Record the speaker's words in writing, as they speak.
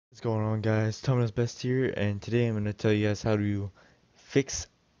What's going on, guys? Thomas Best here, and today I'm going to tell you guys how to fix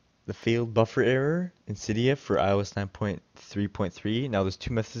the failed buffer error in Cydia for iOS 9.3.3. Now, there's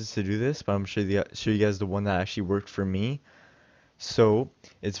two methods to do this, but I'm going to show you guys the one that actually worked for me. So,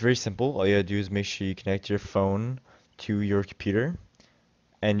 it's very simple. All you gotta do is make sure you connect your phone to your computer,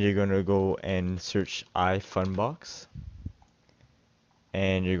 and you're going to go and search iFunbox,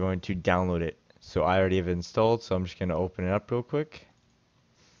 and you're going to download it. So, I already have it installed, so I'm just going to open it up real quick.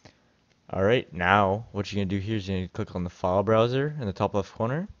 Alright, now what you're going to do here is you're going to click on the file browser in the top left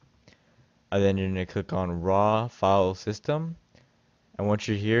corner. And then you're going to click on raw file system. And once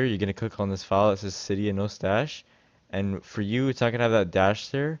you're here, you're going to click on this file that says Cydia no stash. And for you, it's not going to have that dash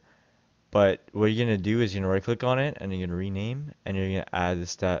there. But what you're going to do is you're going to right click on it and you're going to rename. And you're going to add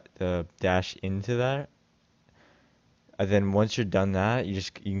the dash into that. And then once you're done that, you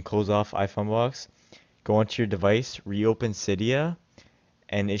can close off iFunbox. Go onto your device, reopen Cydia,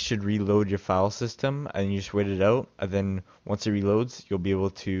 and it should reload your file system, and you just wait it out, and then once it reloads you'll be able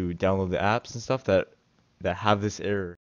to download the apps and stuff that have this error.